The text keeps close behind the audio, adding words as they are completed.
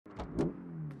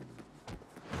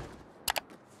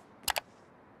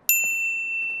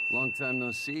Long time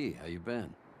no see. How you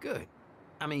been? Good.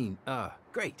 I mean,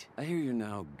 great. I hear you're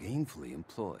now gainfully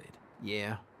employed.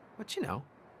 Yeah, but you know,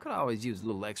 could always use a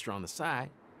little extra on the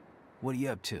side. What are you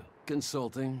up to?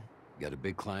 Consulting. Got a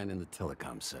big client in the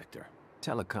telecom sector.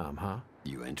 Telecom, huh?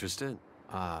 You interested?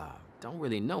 Don't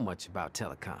really know much about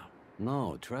telecom.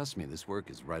 No, trust me, this work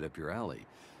is right up your alley.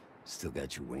 Still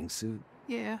got your wingsuit?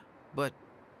 Yeah, but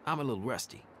I'm a little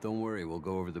rusty. Don't worry, we'll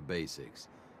go over the basics.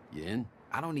 You in?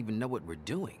 I don't even know what we're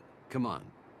doing. Come on,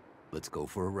 let's go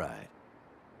for a ride.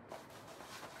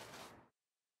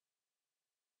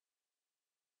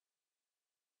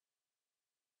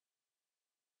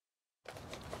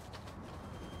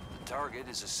 The target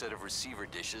is a set of receiver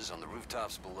dishes on the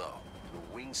rooftops below. Do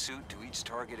a wingsuit to each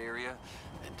target area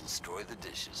and destroy the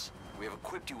dishes. We have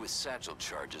equipped you with satchel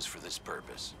charges for this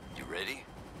purpose. You ready?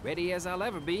 Ready as I'll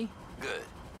ever be. Good.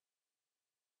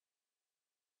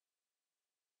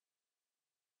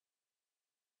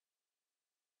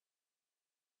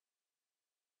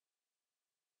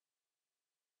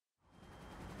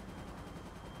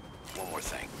 One more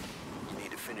thing. You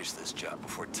need to finish this job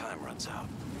before time runs out.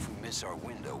 If we miss our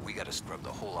window, we gotta scrub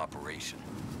the whole operation.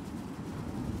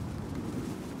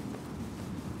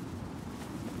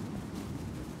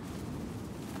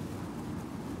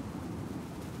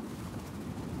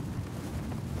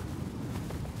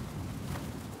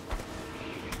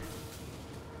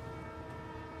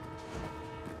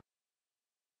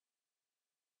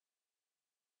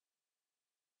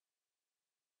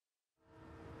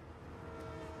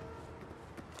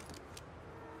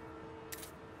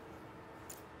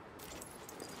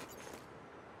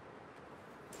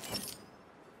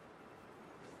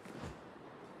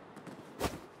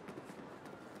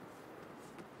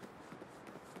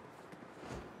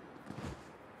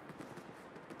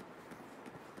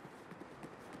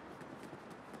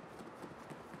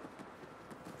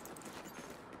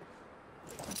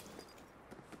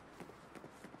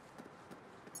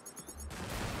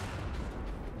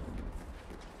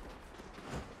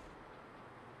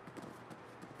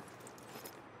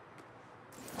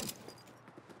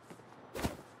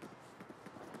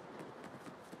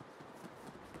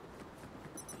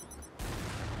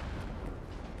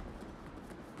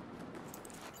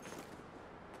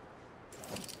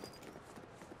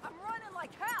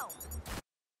 Like hell!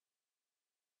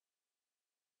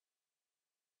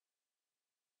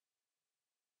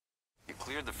 You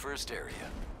cleared the first area.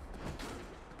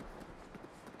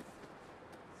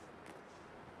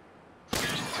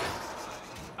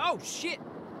 Oh, shit!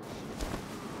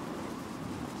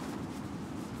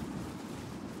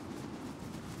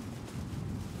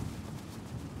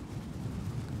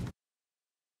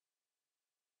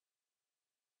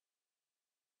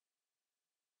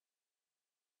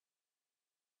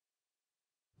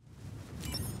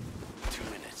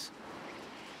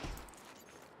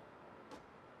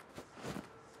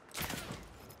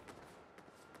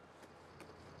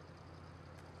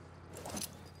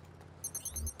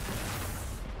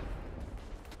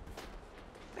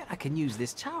 I can use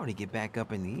this tower to get back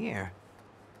up in the air.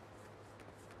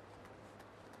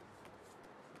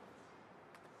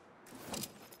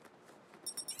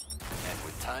 And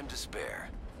with time to spare.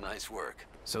 Nice work.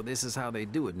 So this is how they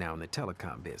do it now in the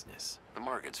telecom business. The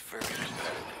market's very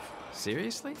competitive.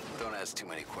 Seriously? Don't ask too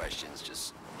many questions,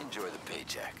 just enjoy the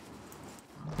paycheck.